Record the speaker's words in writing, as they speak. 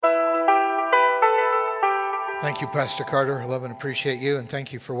Thank you, Pastor Carter. I love and appreciate you, and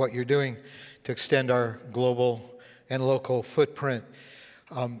thank you for what you're doing to extend our global and local footprint.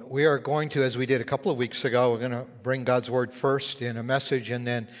 We are going to, as we did a couple of weeks ago, we're going to bring God's Word first in a message and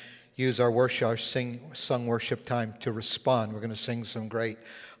then use our worship, our sung worship time to respond. We're going to sing some great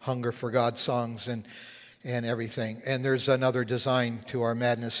Hunger for God songs and everything. And there's another design to our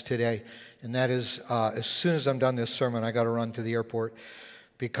madness today, and that is as soon as I'm done this sermon, I got to run to the airport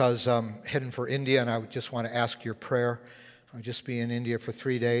because I'm heading for India, and I just want to ask your prayer. I'll just be in India for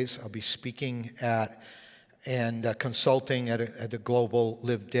 3 days. I'll be speaking at and consulting at the Global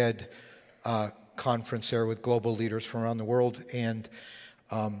Live Dead conference there with global leaders from around the world, and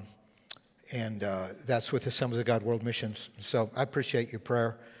that's with Assemblies of God World Missions. So I appreciate your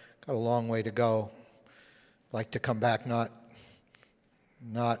prayer. Got a long way to go. Like to come back, not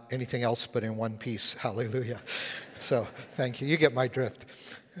anything else but in one piece. Hallelujah. So thank you. You get my drift.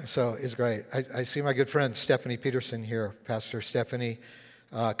 So it's great. I see my good friend Stephanie Peterson here, Pastor Stephanie,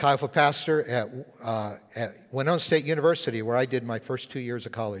 Kaifa pastor at Winona State University, where I did my first 2 years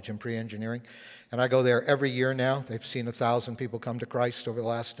of college in pre-engineering. And I go there every year now. They've seen 1,000 people come to Christ over the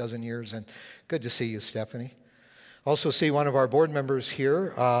last dozen years. And good to see you, Stephanie. Also see one of our board members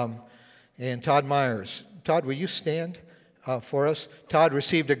here, and Todd Myers. Todd, will you stand for us? Todd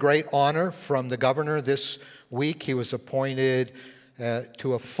received a great honor from the governor this week. He was appointed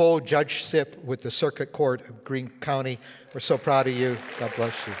to a full judgeship with the Circuit Court of Greene County. We're so proud of you. God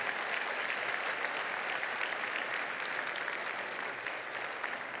bless you.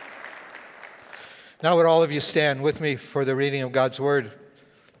 Now would all of you stand with me for the reading of God's Word.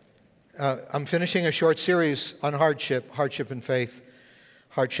 I'm finishing a short series on hardship and faith.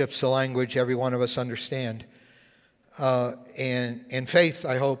 Hardship's a language every one of us understand. And faith,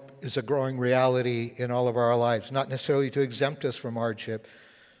 I hope, is a growing reality in all of our lives, not necessarily to exempt us from hardship,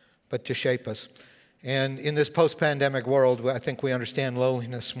 but to shape us. And in this post-pandemic world, I think we understand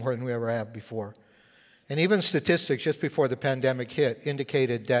loneliness more than we ever have before. And even statistics just before the pandemic hit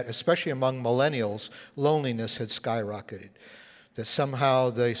indicated that, especially among millennials, loneliness had skyrocketed. That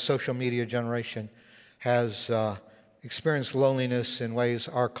somehow the social media generation has experienced loneliness in ways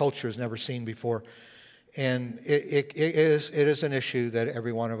our culture has never seen before. And it is an issue that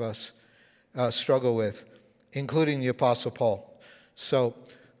every one of us struggle with, including the Apostle Paul. So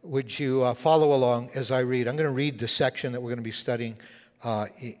would you follow along as I read? I'm going to read the section that we're going to be studying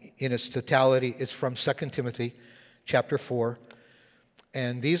in its totality. It's from 2 Timothy chapter 4.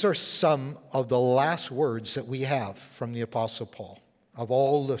 And these are some of the last words that we have from the Apostle Paul. Of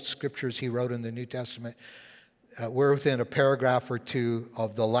all the scriptures he wrote in the New Testament, we're within a paragraph or two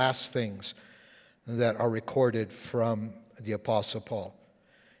of the last things that are recorded from the Apostle Paul.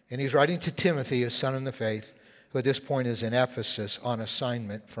 And he's writing to Timothy, his son in the faith, who at this point is in Ephesus on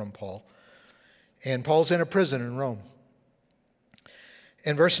assignment from Paul. And Paul's in a prison in Rome.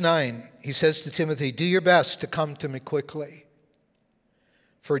 In verse 9, he says to Timothy, "Do your best to come to me quickly.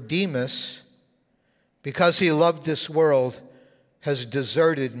 For Demas, because he loved this world, has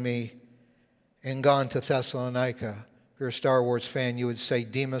deserted me and gone to Thessalonica." If you're a Star Wars fan, you would say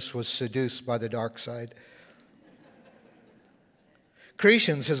Demas was seduced by the dark side.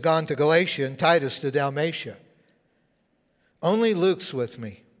 Crescens has gone to Galatia and Titus to Dalmatia. Only Luke's with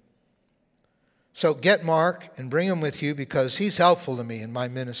me. So get Mark and bring him with you because he's helpful to me in my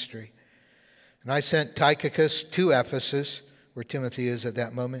ministry. And I sent Tychicus to Ephesus, where Timothy is at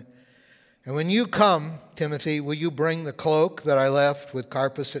that moment. And when you come, Timothy, will you bring the cloak that I left with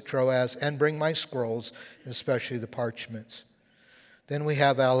Carpus at Troas and bring my scrolls, especially the parchments? Then we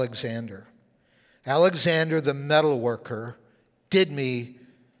have Alexander. Alexander, the metal worker, did me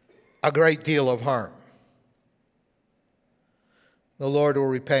a great deal of harm. The Lord will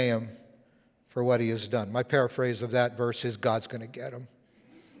repay him for what he has done. My paraphrase of that verse is, God's going to get him.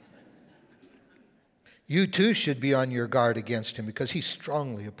 You too should be on your guard against him because he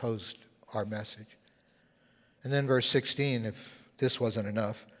strongly opposed our message. And then verse 16, if this wasn't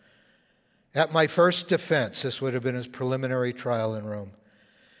enough. At my first defense, this would have been his preliminary trial in Rome.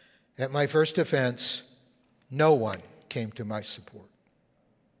 At my first defense, no one came to my support.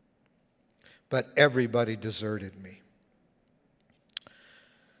 But everybody deserted me.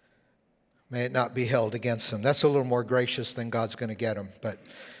 May it not be held against them. That's a little more gracious than God's going to get them, but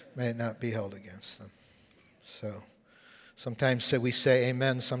may it not be held against them. So sometimes we say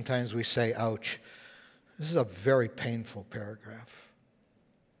amen, sometimes we say ouch. This is a very painful paragraph.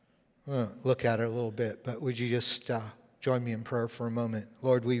 We'll look at it a little bit, but would you just join me in prayer for a moment?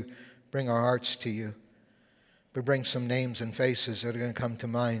 Lord, we bring our hearts to you. We bring some names and faces that are going to come to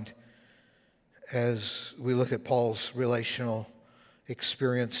mind as we look at Paul's relational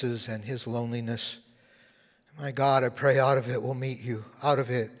experiences and his loneliness. My God, I pray out of it we'll meet you. Out of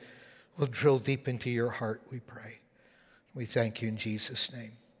it we'll drill deep into your heart, we pray. We thank you in Jesus'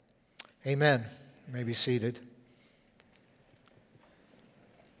 name. Amen. You may be seated.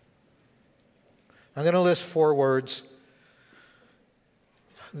 I'm going to list 4 words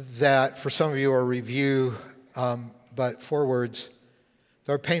that for some of you are review, but 4 words.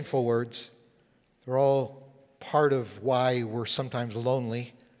 They're painful words. They're all part of why we're sometimes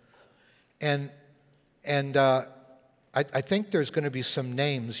lonely. And I think there's going to be some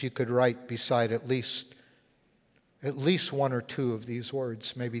names you could write beside at least 1 or 2 of these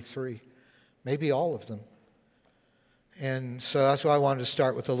words, maybe 3, maybe all of them. And so that's why I wanted to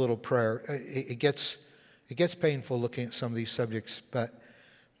start with a little prayer. It gets painful looking at some of these subjects, but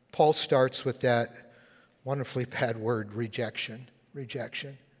Paul starts with that wonderfully bad word, rejection.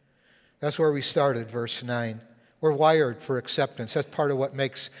 Rejection. That's where we started, verse 9. We're wired for acceptance. That's part of what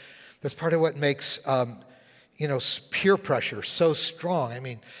makes peer pressure so strong. I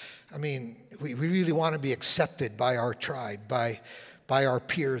mean, we really want to be accepted by our tribe, by our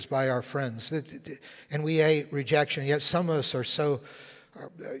peers, by our friends. And we hate rejection. Yet some of us are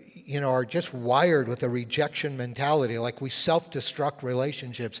just wired with a rejection mentality, like we self-destruct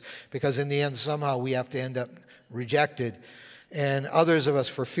relationships because in the end somehow we have to end up rejected. And others of us,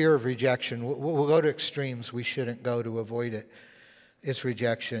 for fear of rejection, we'll go to extremes we shouldn't go to avoid it. It's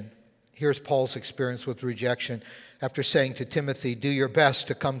rejection. Here's Paul's experience with rejection. After saying to Timothy, do your best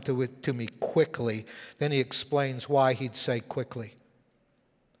to come to me quickly, then he explains why he'd say quickly.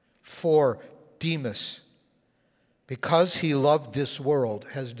 For Demas, because he loved this world,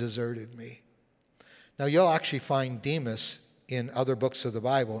 has deserted me. Now you'll actually find Demas in other books of the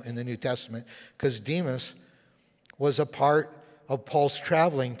Bible in the New Testament, because Demas was a part of Paul's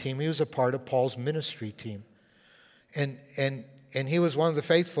traveling team. He was a part of Paul's ministry team. And he was one of the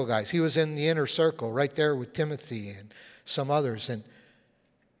faithful guys. He was in the inner circle right there with Timothy and some others.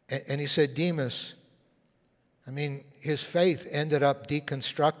 And he said, Demas, his faith ended up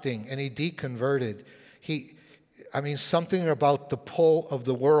deconstructing and he deconverted. Something about the pull of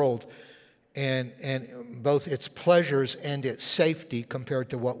the world and both its pleasures and its safety compared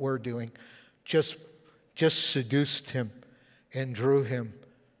to what we're doing just seduced him and drew him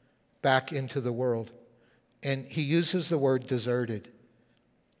back into the world. And he uses the word deserted.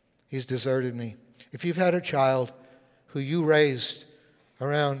 He's deserted me. If you've had a child who you raised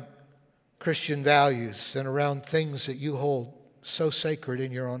around Christian values and around things that you hold so sacred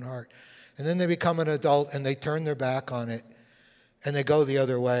in your own heart, and then they become an adult and they turn their back on it and they go the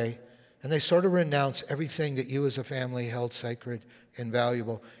other way and they sort of renounce everything that you as a family held sacred and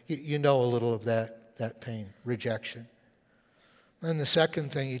valuable, you know a little of that pain, rejection. And the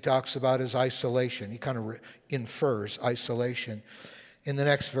second thing he talks about is isolation. He kind of infers isolation. In the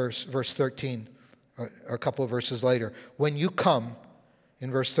next verse 13, or a couple of verses later, when you come,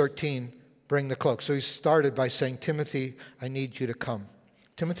 in verse 13, bring the cloak. So he started by saying, Timothy, I need you to come.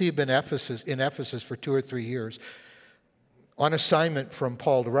 Timothy had been in Ephesus for 2 or 3 years on assignment from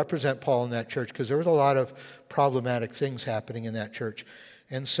Paul to represent Paul in that church because there was a lot of problematic things happening in that church.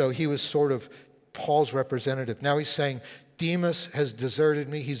 And so he was sort of Paul's representative. Now he's saying, Demas has deserted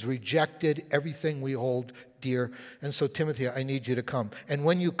me. He's rejected everything we hold dear. And so, Timothy, I need you to come. And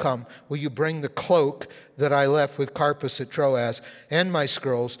when you come, will you bring the cloak that I left with Carpus at Troas and my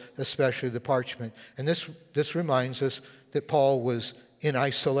scrolls, especially the parchment? And this reminds us that Paul was in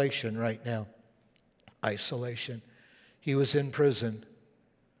isolation right now. Isolation. He was in prison.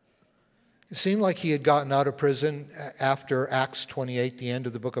 It seemed like he had gotten out of prison after Acts 28, the end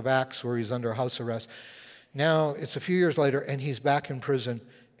of the book of Acts, where he's under house arrest. Now, it's a few years later, and he's back in prison.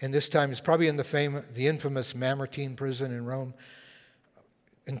 And this time, it's probably in the infamous Mamertine prison in Rome.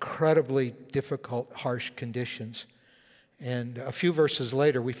 Incredibly difficult, harsh conditions. And a few verses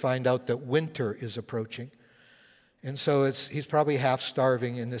later, we find out that winter is approaching. And so he's probably half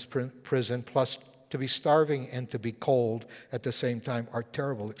starving in this prison, plus to be starving and to be cold at the same time are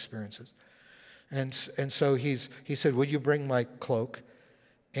terrible experiences. And so he said, will you bring my cloak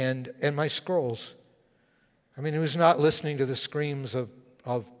and my scrolls? He was not listening to the screams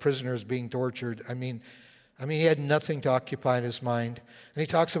of prisoners being tortured. He had nothing to occupy his mind. And he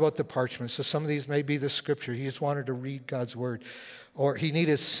talks about the parchment. So some of these may be the scripture. He just wanted to read God's word. Or he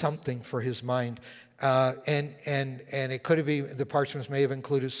needed something for his mind. And it could have been, the parchments may have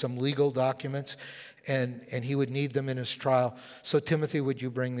included some legal documents. And he would need them in his trial. So Timothy, would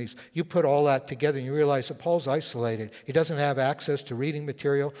you bring these? You put all that together and you realize that Paul's isolated. He doesn't have access to reading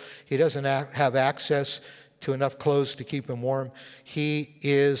material. He doesn't have access to enough clothes to keep him warm. He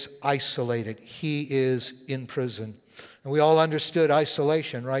is isolated. He is in prison. And we all understood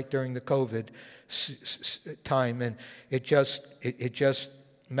isolation, right, during the COVID time, and it just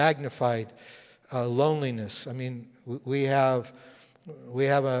magnified loneliness. I mean, we have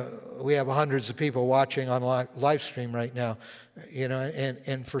hundreds of people watching on live stream right now,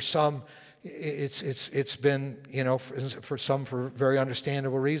 and for some, it's been, for some, for very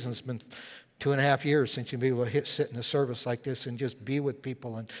understandable reasons, it's been 2.5 years since you've been able to sit in a service like this and just be with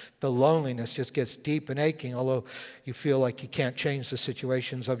people, and the loneliness just gets deep and aching, although you feel like you can't change the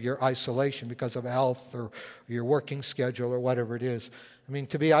situations of your isolation because of health or your working schedule or whatever it is. I mean,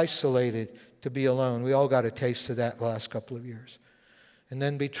 to be isolated, to be alone, we all got a taste of that the last couple of years. And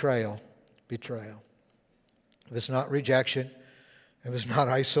then betrayal. If it's not rejection, if it's not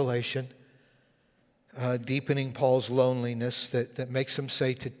isolation, deepening Paul's loneliness that makes him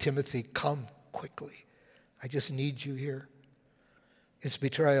say to Timothy, come quickly. I just need you here. It's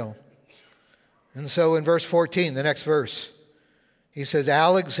betrayal. And so in verse 14, the next verse, he says,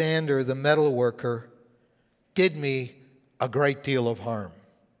 Alexander the metal worker did me a great deal of harm.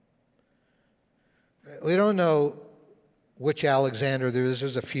 We don't know which Alexander there is.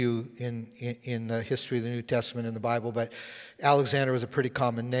 There's a few in the history of the New Testament in the Bible, but Alexander was a pretty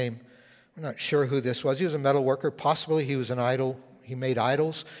common name. We're not sure who this was. He was a metal worker. Possibly he was an idol. He made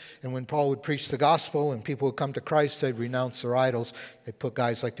idols. And when Paul would preach the gospel and people would come to Christ, they'd renounce their idols. They'd put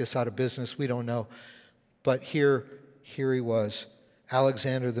guys like this out of business. We don't know. But here he was,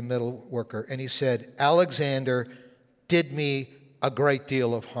 Alexander the metal worker. And he said, Alexander did me a great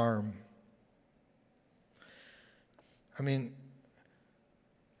deal of harm. I mean,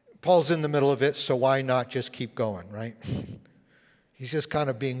 Paul's in the middle of it, so why not just keep going, right? He's just kind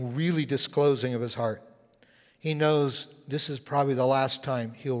of being really disclosing of his heart. He knows this is probably the last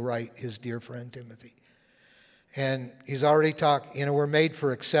time he'll write his dear friend Timothy. And he's already talked, we're made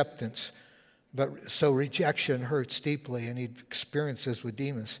for acceptance, but so rejection hurts deeply, and he experienced this with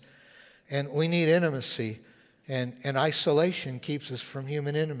Demas. And we need intimacy, and isolation keeps us from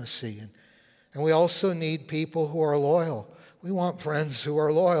human intimacy. And we also need people who are loyal. We want friends who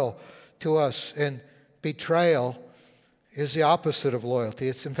are loyal to us, and betrayal is the opposite of loyalty.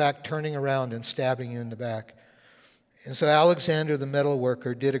 It's in fact turning around and stabbing you in the back. And so Alexander the metal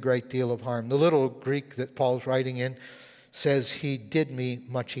worker did a great deal of harm. The little Greek that Paul's writing in says he did me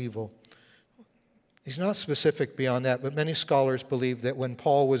much evil. He's not specific beyond that, but many scholars believe that when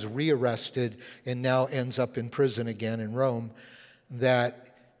Paul was rearrested and now ends up in prison again in Rome, that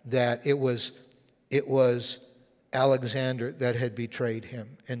it was Alexander that had betrayed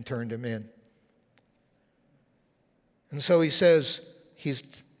him and turned him in. And so he says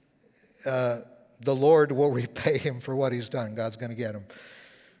the Lord will repay him for what he's done. God's going to get him.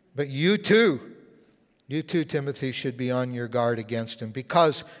 But you too, Timothy, should be on your guard against him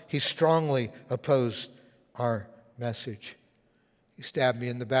because he strongly opposed our message. He stabbed me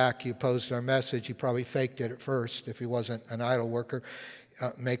in the back. He opposed our message. He probably faked it at first. If he wasn't an idol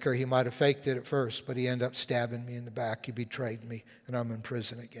maker, he might have faked it at first, but he ended up stabbing me in the back. He betrayed me, and I'm in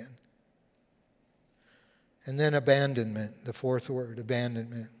prison again. And then abandonment, the fourth word,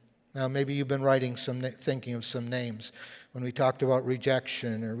 abandonment. Now, maybe you've been thinking of some names when we talked about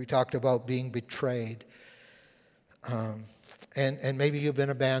rejection or we talked about being betrayed. And maybe you've been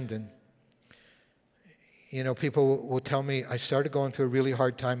abandoned. People will tell me, I started going through a really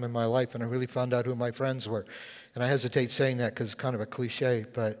hard time in my life and I really found out who my friends were. And I hesitate saying that because it's kind of a cliche,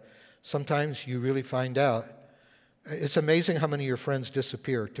 but sometimes you really find out. It's amazing how many of your friends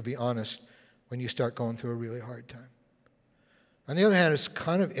disappear, to be honest, when you start going through a really hard time. On the other hand, it's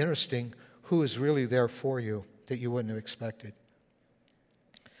kind of interesting who is really there for you that you wouldn't have expected.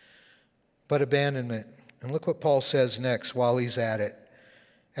 But abandonment. And look what Paul says next while he's at it.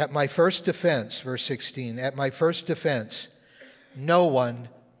 At my first defense, verse 16, at my first defense, no one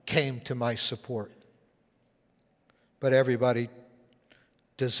came to my support, but everybody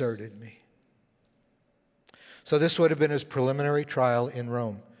deserted me. So this would have been his preliminary trial in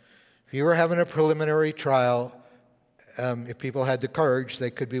Rome. If you were having a preliminary trial, if people had the courage,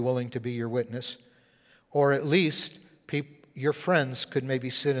 they could be willing to be your witness. Or at least your friends could maybe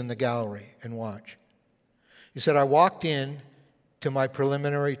sit in the gallery and watch. He said, I walked in to my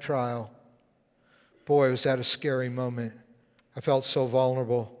preliminary trial. Boy, was that a scary moment. I felt so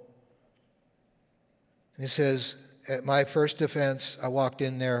vulnerable. And he says, at my first defense, I walked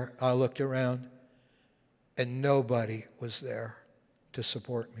in there, I looked around, and nobody was there to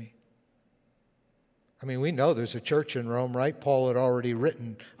support me. I mean, we know there's a church in Rome, right? Paul had already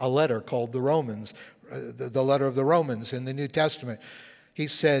written a letter called the Romans, the letter of the Romans in the New Testament. He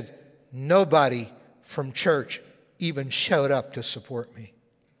said, nobody from church even showed up to support me.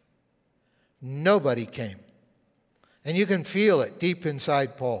 Nobody came. And you can feel it deep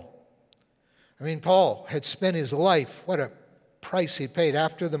inside Paul. I mean, Paul had spent his life, what a price he paid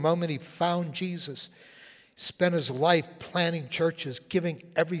after the moment he found Jesus. He spent his life planting churches, giving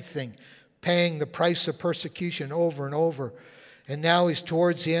everything, paying the price of persecution over and over. And now he's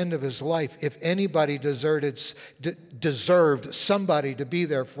towards the end of his life. If anybody deserved somebody to be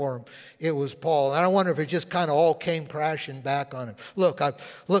there for him, it was Paul. And I wonder if it just kind of all came crashing back on him. Look at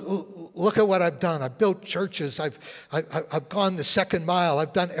what I've done. I've built churches. I've gone the second mile.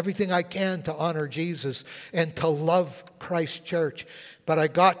 I've done everything I can to honor Jesus and to love Christ's church. But I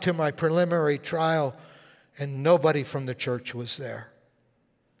got to my preliminary trial, and nobody from the church was there.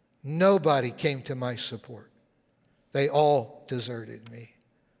 Nobody came to my support. They all deserted me.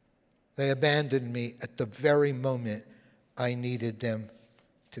 They abandoned me at the very moment I needed them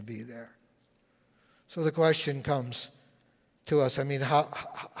to be there. So the question comes to us, I mean, how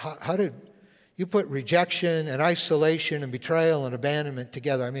did you put rejection and isolation and betrayal and abandonment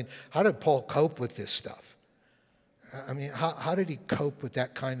together? I mean, how did Paul cope with this stuff? I mean, how did he cope with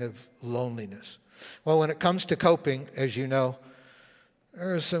that kind of loneliness? Well, when it comes to coping, as you know,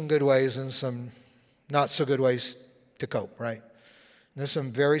 there are some good ways and some not so good ways to cope, right? And there's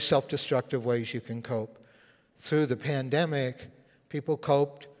some very self-destructive ways you can cope. Through the pandemic, people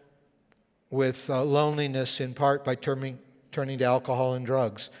coped with loneliness in part by turning to alcohol and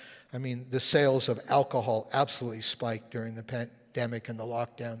drugs. I mean, the sales of alcohol absolutely spiked during the pandemic and the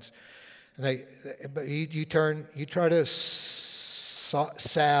lockdowns. And you try to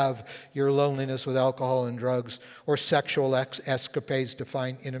salve your loneliness with alcohol and drugs, or sexual escapades to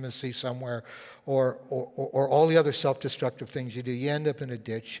find intimacy somewhere, or all the other self-destructive things you do. You end up in a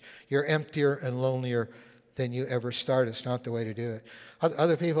ditch. You're emptier and lonelier than you ever started. It's not the way to do it.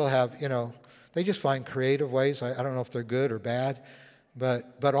 Other people have, they just find creative ways. I don't know if they're good or bad,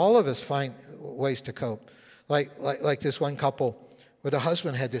 but all of us find ways to cope. Like this one couple where the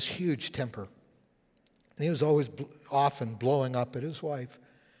husband had this huge temper. And he was always often blowing up at his wife.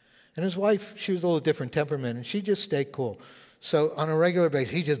 And his wife, she was a little different temperament, and she just stayed cool. So on a regular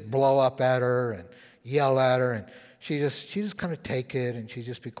basis, he'd just blow up at her and yell at her, and she just kind of take it, and she'd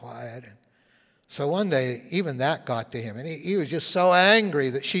just be quiet. And so one day, even that got to him, and he was just so angry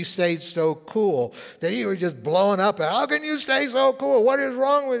that she stayed so cool that he was just blowing up at her. How can you stay so cool? What is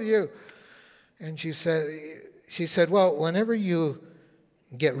wrong with you? And she said, well, whenever you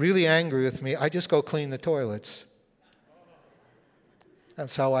get really angry with me, I just go clean the toilets.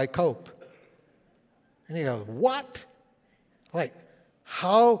 That's how I cope. And he goes, what? Like,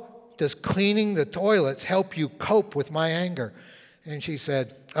 how does cleaning the toilets help you cope with my anger? And she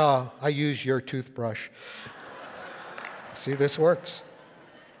said, I use your toothbrush. See, this works.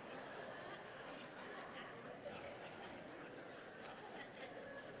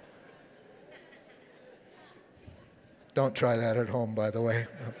 Don't try that at home, by the way.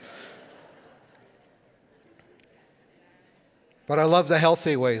 But I love the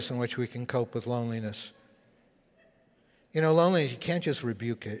healthy ways in which we can cope with loneliness. Loneliness, you can't just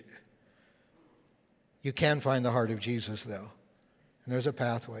rebuke it. You can find the heart of Jesus, though. And there's a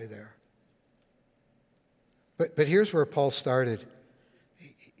pathway there. But here's where Paul started.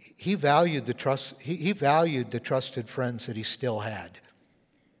 He valued the trusted friends that he still had.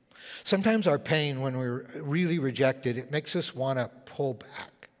 Sometimes our pain, when we're really rejected, it makes us want to pull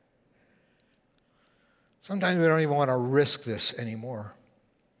back. Sometimes we don't even want to risk this anymore.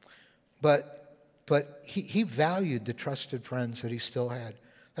 But he valued the trusted friends that he still had.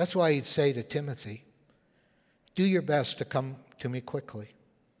 That's why he'd say to Timothy, do your best to come to me quickly.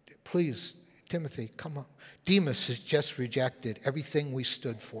 Please, Timothy, come on. Demas has just rejected everything we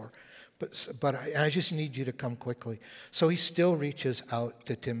stood for. But I just need you to come quickly. So he still reaches out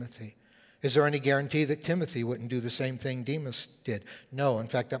to Timothy. Is there any guarantee that Timothy wouldn't do the same thing Demas did? No. In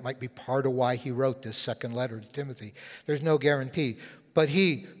fact, that might be part of why he wrote this second letter to Timothy. There's no guarantee. But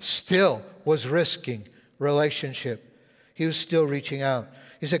he still was risking relationship. He was still reaching out.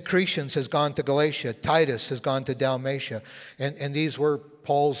 He said Crescens has gone to Galatia. Titus has gone to Dalmatia. And these were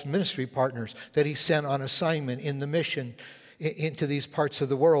Paul's ministry partners that he sent on assignment in the mission into these parts of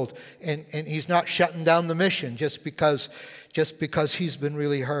the world. And he's not shutting down the mission just because he's been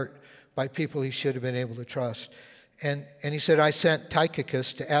really hurt by people he should have been able to trust. And he said, I sent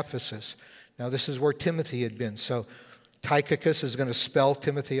Tychicus to Ephesus. Now this is where Timothy had been. So Tychicus is going to spell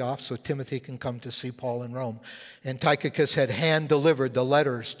Timothy off so Timothy can come to see Paul in Rome. And Tychicus had hand-delivered the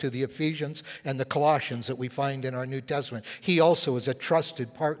letters to the Ephesians and the Colossians that we find in our New Testament. He also is a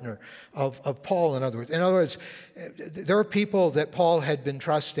trusted partner of Paul, in other words. In other words, there are people that Paul had been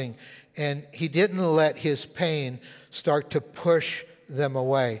trusting, and he didn't let his pain start to push them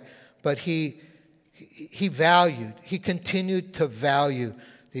away. But he he continued to value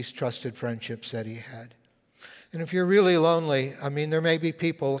these trusted friendships that he had. And if you're really lonely, there may be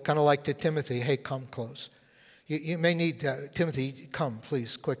people kind of like to Timothy, hey, come close. You may need, Timothy, come,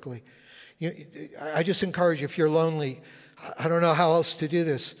 please, quickly. I just encourage you, if you're lonely, I don't know how else to do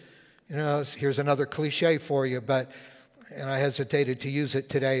this. Here's another cliche for you, and I hesitated to use it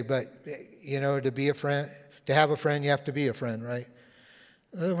today, but, to be a friend, to have a friend, you have to be a friend, right?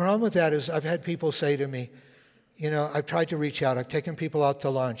 The problem with that is I've had people say to me, I've tried to reach out. I've taken people out to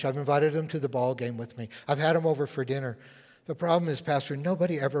lunch. I've invited them to the ball game with me. I've had them over for dinner. The problem is, Pastor,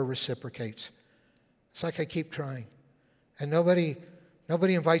 nobody ever reciprocates. It's like I keep trying. And nobody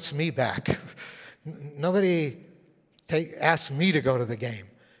invites me back. Nobody asks me to go to the game.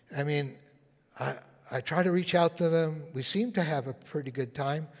 I try to reach out to them. We seem to have a pretty good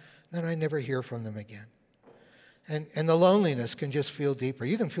time. Then I never hear from them again. And the loneliness can just feel deeper.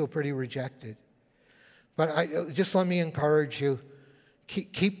 You can feel pretty rejected. But just let me encourage you,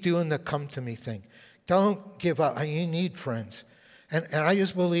 keep doing the come to me thing. Don't give up. You need friends. And I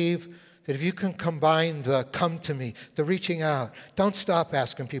just believe that if you can combine the come to me, the reaching out, don't stop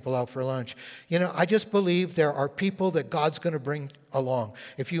asking people out for lunch. I just believe there are people that God's going to bring along.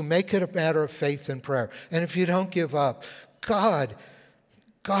 If you make it a matter of faith and prayer, and if you don't give up, God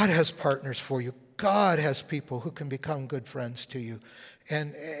has partners for you. God has people who can become good friends to you.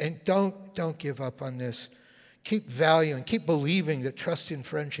 And don't give up on this. Keep valuing, keep believing that trusting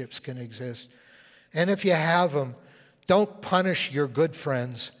friendships can exist. And if you have them, don't punish your good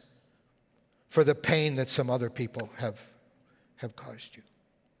friends for the pain that some other people have caused you.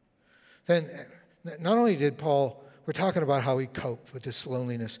 Then, not only did Paul, we're talking about how he coped with this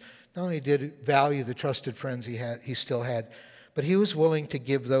loneliness, not only did he value the trusted friends he still had, but he was willing to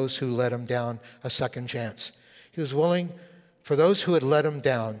give those who let him down a second chance. He was willing, for those who had let him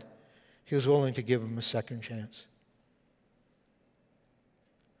down, he was willing to give them a second chance.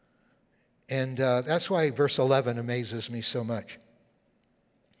 And that's why verse 11 amazes me so much.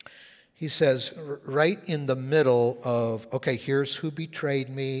 He says, right in the middle of, okay, here's who betrayed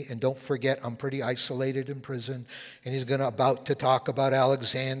me, and don't forget, I'm pretty isolated in prison, and he's about to talk about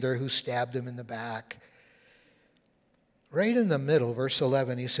Alexander who stabbed him in the back. Right in the middle, verse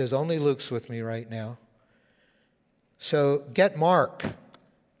 11, he says, only Luke's with me right now. So get Mark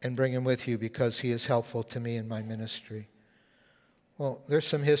and bring him with you because he is helpful to me in my ministry. Well, there's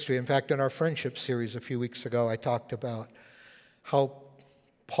some history. In fact, in our friendship series a few weeks ago, I talked about how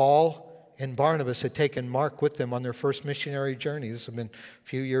Paul and Barnabas had taken Mark with them on their first missionary journey. This had been a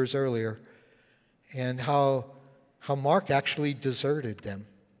few years earlier. And how Mark actually deserted them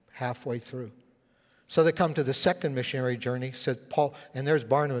halfway through. So they come to the second missionary journey, said Paul, and there's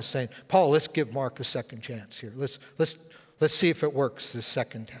Barnabas saying, Paul, let's give Mark a second chance here. Let's see if it works this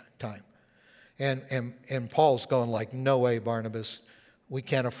second time. And Paul's going like, no way, Barnabas. We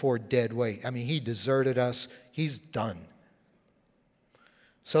can't afford dead weight. He deserted us. He's done.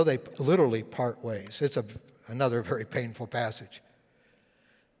 So they literally part ways. It's another very painful passage.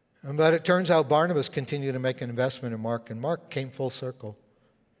 But it turns out Barnabas continued to make an investment in Mark, and Mark came full circle.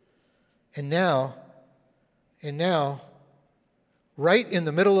 And now, right in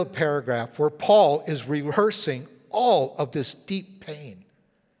the middle of a paragraph where Paul is rehearsing all of this deep pain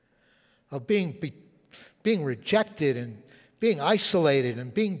of being rejected and being isolated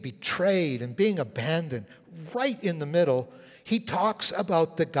and being betrayed and being abandoned, right in the middle, he talks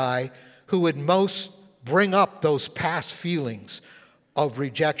about the guy who would most bring up those past feelings of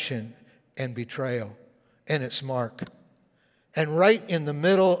rejection and betrayal, and it's Mark. And right in the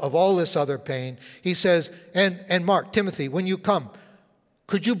middle of all this other pain, he says, and Mark, Timothy, when you come,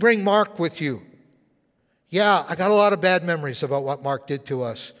 could you bring Mark with you? Yeah, I got a lot of bad memories about what Mark did to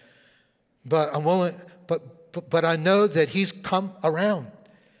us. But I'm willing, but I know that he's come around.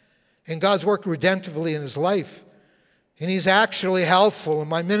 And God's worked redemptively in his life. And he's actually helpful in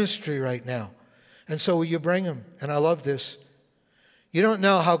my ministry right now. And so will you bring him? And I love this. You don't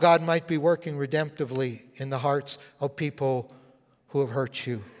know how God might be working redemptively in the hearts of people who have hurt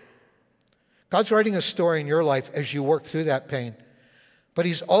you. God's writing a story in your life as you work through that pain. But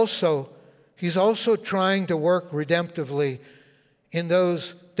he's also trying to work redemptively in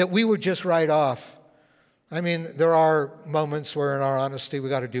those that we would just write off. There are moments where in our honesty we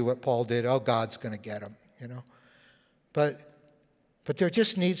got to do what Paul did. Oh, God's going to get him, But there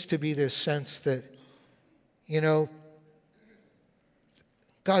just needs to be this sense that,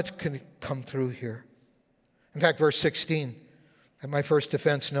 God's going to come through here. In fact, verse 16, at my first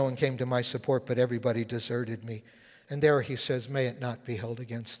defense, no one came to my support, but everybody deserted me. And there he says, may it not be held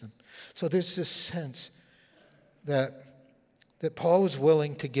against them. So there's this sense that that Paul was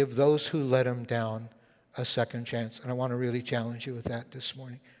willing to give those who let him down a second chance. And I want to really challenge you with that this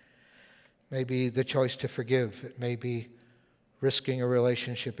morning. Maybe the choice to forgive. It may be risking a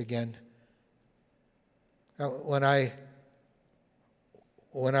relationship again. When I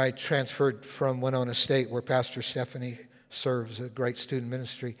transferred from Winona State, where Pastor Stephanie serves a great student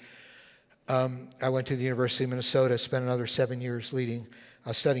ministry, I went to the University of Minnesota, spent another 7 years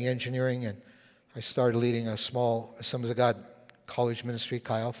studying engineering, and I started leading a small Assemblies of God college ministry,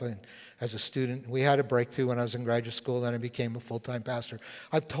 Chi Alpha, and as a student. We had a breakthrough when I was in graduate school, then I became a full-time pastor.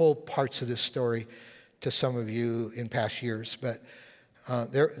 I've told parts of this story to some of you in past years, but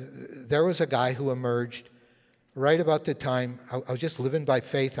there was a guy who emerged right about the time I was just living by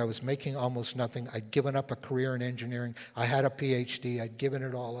faith. I was making almost nothing. I'd given up a career in engineering. I had a PhD. I'd given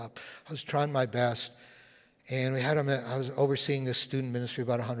it all up. I was trying my best. And I was overseeing this student ministry,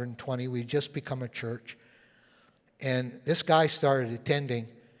 about 120. We'd just become a church. And this guy started attending.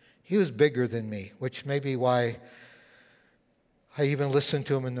 He was bigger than me, which may be why I even listened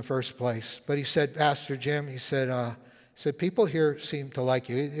to him in the first place. But he said, Pastor Jim, he said, people here seem to like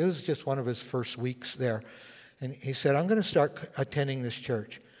you. It was just one of his first weeks there. And he said, I'm going to start attending this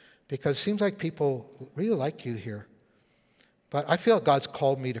church because it seems like people really like you here. But I feel God's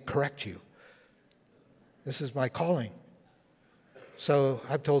called me to correct you. This is my calling. So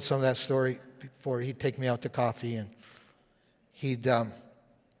I've told some of that story before. He'd take me out to coffee, and he'd,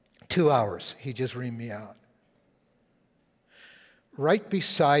 2 hours, he'd just ream me out. Right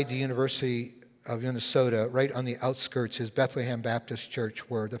beside the University of Minnesota, right on the outskirts, is Bethlehem Baptist Church,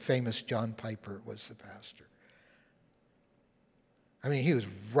 where the famous John Piper was the pastor. I mean, he was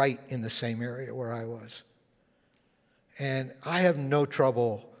right in the same area where I was. And I have no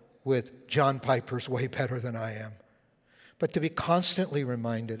trouble with John Piper's way better than I am. But to be constantly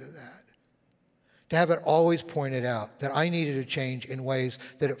reminded of that, to have it always pointed out that I needed to change in ways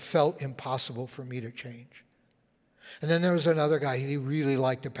that it felt impossible for me to change. And then there was another guy, he really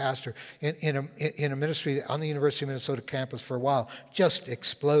liked a pastor in a ministry on the University of Minnesota campus for a while, just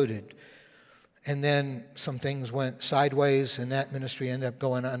exploded. And then some things went sideways, and that ministry ended up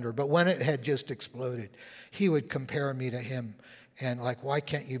going under. But when it had just exploded, he would compare me to him. And like, why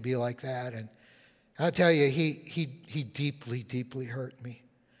can't you be like that? And I'll tell you, he deeply, deeply hurt me.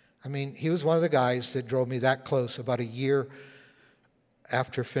 I mean, he was one of the guys that drove me that close about a year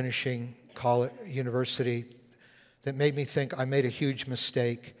after finishing college, university, that made me think I made a huge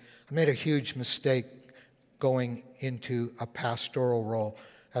mistake. I made a huge mistake going into a pastoral role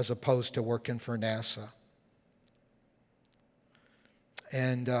as opposed to working for NASA.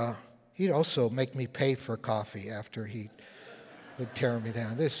 And he'd also make me pay for coffee after he would tear me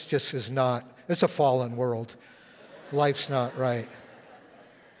down. This just is not, it's a fallen world. Life's not right.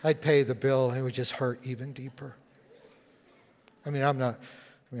 I'd pay the bill and it would just hurt even deeper. I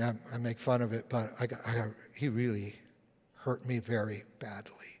make fun of it, but he really hurt me very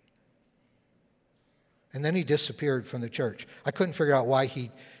badly. And then he disappeared from the church. I couldn't figure out why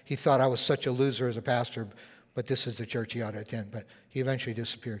he thought I was such a loser as a pastor, but this is the church he ought to attend. But he eventually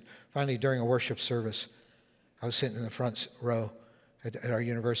disappeared. Finally, during a worship service, I was sitting in the front row at our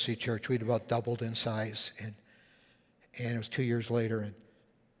university church. We'd about doubled in size, and it was 2 years later, and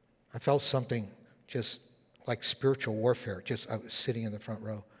I felt something just like spiritual warfare. I was sitting in the front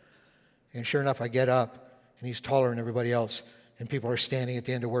row. And sure enough, I get up, and he's taller than everybody else. And people are standing at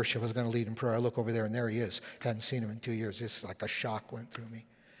the end of worship. I was going to lead in prayer. I look over there, and there he is. Hadn't seen him in 2 years. It's like a shock went through me.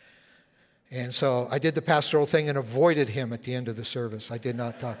 And so I did the pastoral thing and avoided him at the end of the service. I did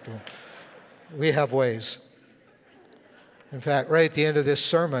not talk to him. We have ways. In fact, right at the end of this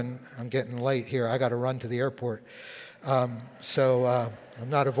sermon, I'm getting late here. I got to run to the airport. So I'm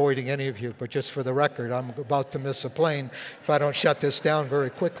not avoiding any of you, but just for the record, I'm about to miss a plane if I don't shut this down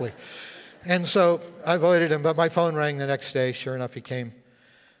very quickly. And so I avoided him, but my phone rang the next day. Sure enough, he came.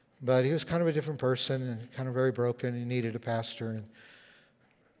 But he was kind of a different person and kind of very broken. He needed a pastor. And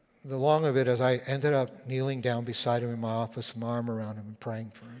the long of it is I ended up kneeling down beside him in my office, my arm around him and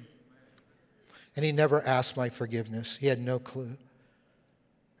praying for him. And he never asked my forgiveness. He had no clue.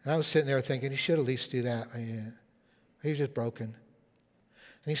 And I was sitting there thinking, he should at least do that. He was just broken. And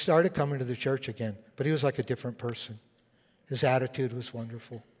he started coming to the church again, but he was like a different person. His attitude was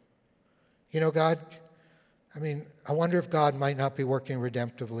wonderful. You know, I wonder if God might not be working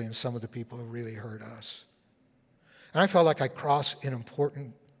redemptively in some of the people who really hurt us. And I felt like I crossed an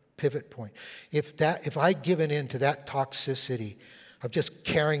important pivot point. If I'd given in to that toxicity of just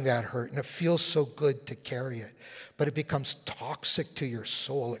carrying that hurt, and it feels so good to carry it, but it becomes toxic to your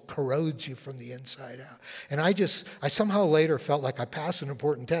soul. It corrodes you from the inside out. And I somehow later felt like I passed an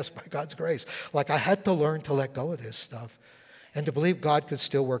important test by God's grace. Like I had to learn to let go of this stuff and to believe God could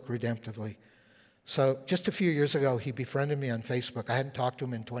still work redemptively. So just a few years ago, he befriended me on Facebook. I hadn't talked to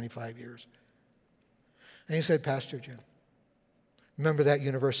him in 25 years. And he said, Pastor Jim, remember that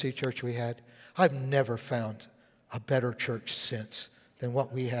university church we had? I've never found a better church since than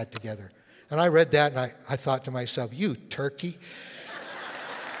what we had together. And I read that and I thought to myself, you turkey.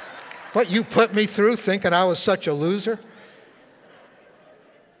 What you put me through thinking I was such a loser?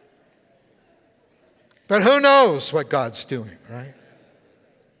 But who knows what God's doing, right?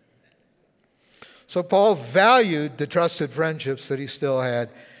 So Paul valued the trusted friendships that he still had,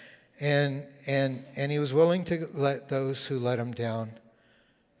 and he was willing to let those who let him down,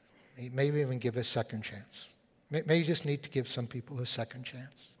 maybe even give a second chance. Maybe you just need to give some people a second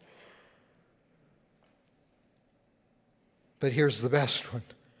chance. But here's the best one.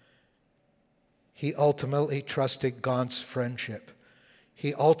 He ultimately trusted God's friendship.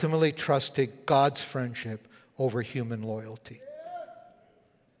 He ultimately trusted God's friendship over human loyalty.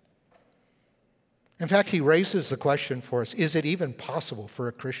 In fact, he raises the question for us, is it even possible for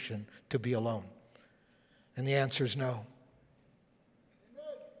a Christian to be alone? And the answer is no.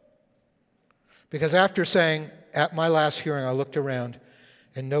 Because after saying, at my last hearing, I looked around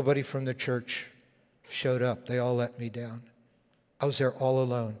and nobody from the church showed up. They all let me down. I was there all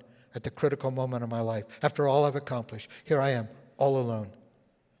alone at the critical moment of my life. After all I've accomplished, here I am, all alone,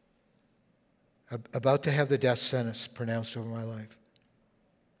 about to have the death sentence pronounced over my life.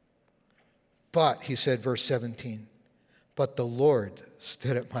 But, he said, verse 17, but the Lord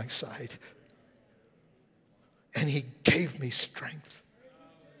stood at my side, and he gave me strength,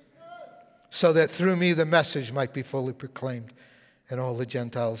 so that through me the message might be fully proclaimed, and all the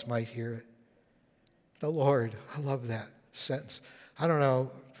Gentiles might hear it. The Lord, I love that sentence. I don't know,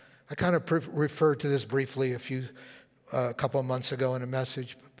 I kind of referred to this briefly a couple of months ago in a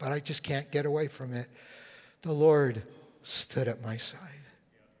message, but I just can't get away from it. The Lord stood at my side.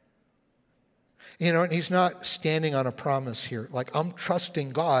 You know, and he's not standing on a promise here. Like, I'm trusting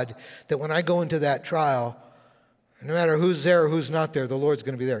God that when I go into that trial, no matter who's there or who's not there, the Lord's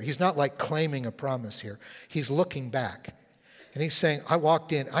going to be there. He's not like claiming a promise here. He's looking back. And he's saying, I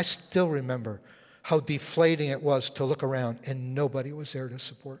walked in, I still remember how deflating it was to look around and nobody was there to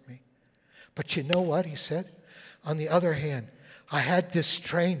support me. But you know what, he said? On the other hand, I had this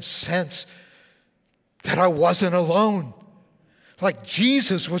strange sense that I wasn't alone. Like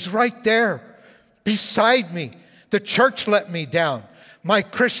Jesus was right there beside me. The church let me down. My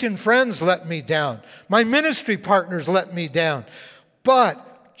Christian friends let me down. My ministry partners let me down.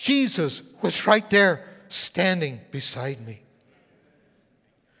 But Jesus was right there standing beside me.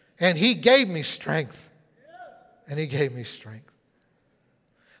 And he gave me strength. And he gave me strength.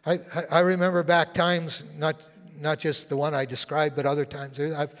 I remember back times, not just the one I described, but other times.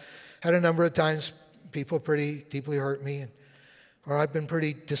 I've had a number of times people pretty deeply hurt me, or I've been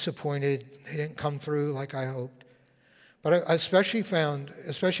pretty disappointed they didn't come through like I hoped. But I especially found,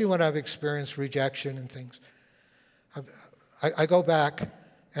 especially when I've experienced rejection and things, I go back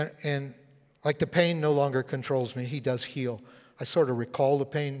and like the pain no longer controls me. He does heal. I sort of recall the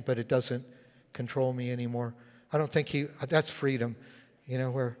pain, but it doesn't control me anymore. I don't think that's freedom,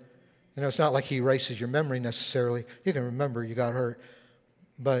 where, it's not like he erases your memory necessarily. You can remember you got hurt,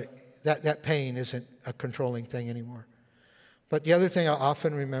 but that pain isn't a controlling thing anymore. But the other thing I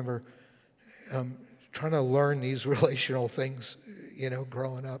often remember, trying to learn these relational things,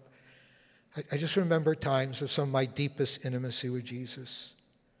 growing up, I just remember times of some of my deepest intimacy with Jesus.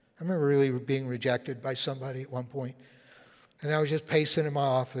 I remember really being rejected by somebody at one point, and I was just pacing in my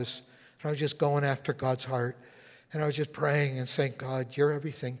office, and I was just going after God's heart, and I was just praying and saying, God, you're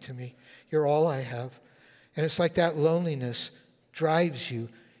everything to me. You're all I have. And it's like that loneliness drives you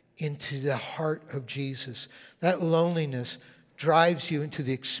into the heart of Jesus. That loneliness drives you into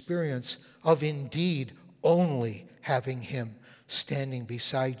the experience of indeed only having him standing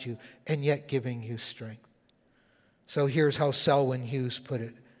beside you and yet giving you strength. So here's how Selwyn Hughes put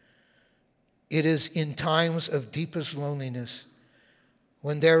it. It is in times of deepest loneliness,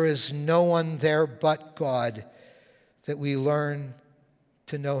 when there is no one there but God, that we learn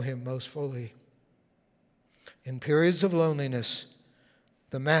to know him most fully. In periods of loneliness,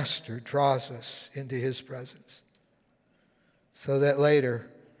 the Master draws us into his presence, so that later,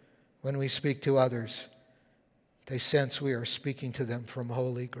 when we speak to others, they sense we are speaking to them from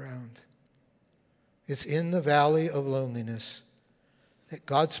holy ground. It's in the valley of loneliness that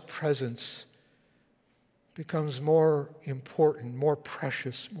God's presence becomes more important, more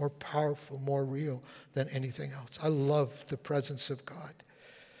precious, more powerful, more real than anything else. I love the presence of God.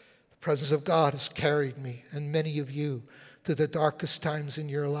 The presence of God has carried me and many of you through the darkest times in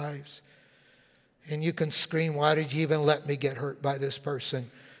your lives. And you can scream, why did you even let me get hurt by this person?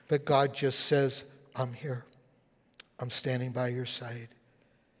 But God just says, I'm here. I'm standing by your side.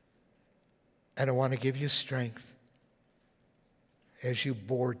 And I want to give you strength as you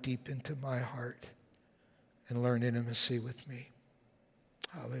bore deep into my heart and learn intimacy with me.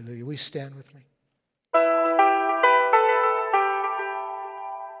 Hallelujah. Will you stand with me?